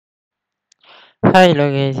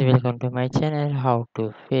Hello guys, welcome to my channel how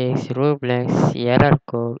to fix roblox error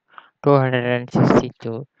code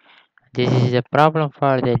 262. This is a problem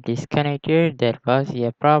for the disconnected. There was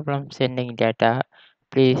a problem sending data.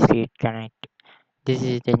 Please reconnect. This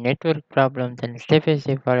is the network problem. Then step by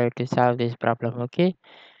step follow to solve this problem. Okay,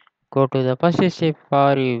 go to the first step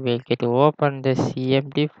for you will get to open the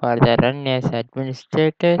cmd for the run as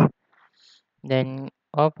administrator. Then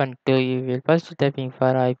open to you will first typing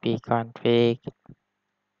for ip config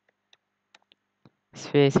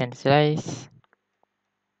space and slice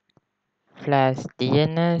flash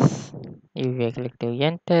DNS. You will click to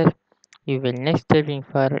enter. You will next typing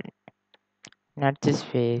for not the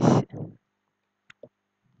space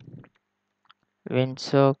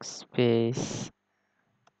windsock space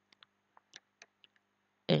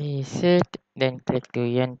reset. Then click to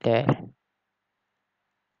enter.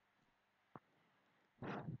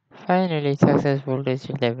 Finally, successful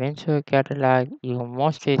reset the windsock catalog. You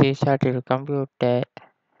must restart your computer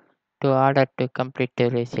to order to complete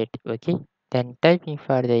the reset. Okay. Then typing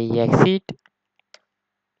for the exit.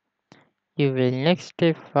 You will next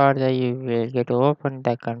step for the you will get to open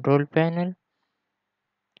the control panel.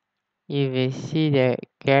 You will see the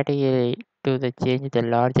category to the change the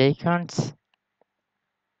large icons.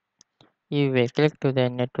 You will click to the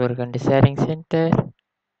network and sharing center.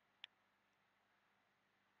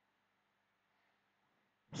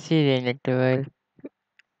 See the network,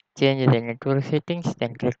 change the network settings,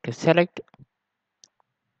 then click to select.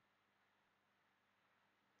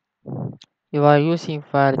 You are using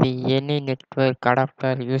for the any network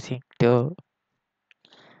adapter using to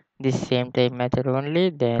this same type method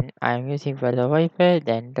only. Then I am using for the Wi-Fi.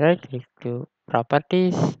 Then right click to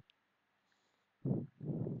properties.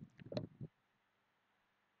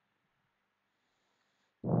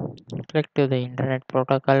 Click to the Internet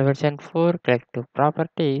Protocol version 4, click to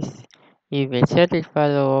Properties. You will set it for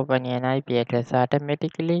the open an IP address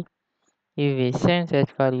automatically. You will change it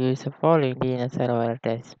for use the following DNS server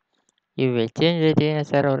address. You will change the DNS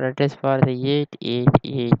server address for the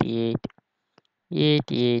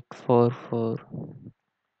 88888844.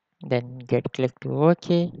 Then get click to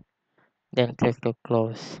OK. Then click to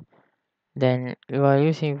close. Then you are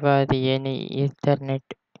using for the any Ethernet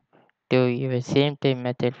to use same time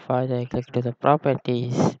method for the click to the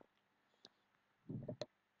properties.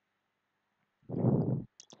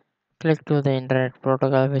 Click to the Internet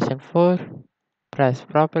Protocol version 4, press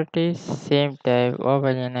Properties, same type,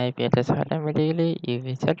 open an IP address automatically. If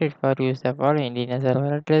we set it for use the following DNS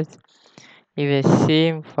server address, if is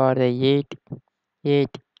same for the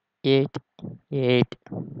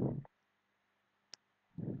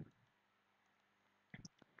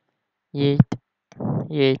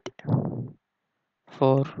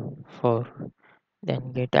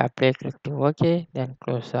Then get apply, click to OK, then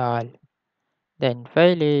close all. Then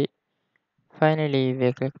finally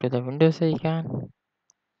we click to the Windows icon.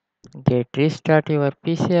 Get restart your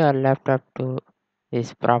PC or laptop to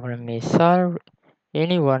this problem is solved.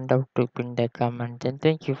 Anyone doubt to pin the comment and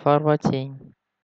thank you for watching.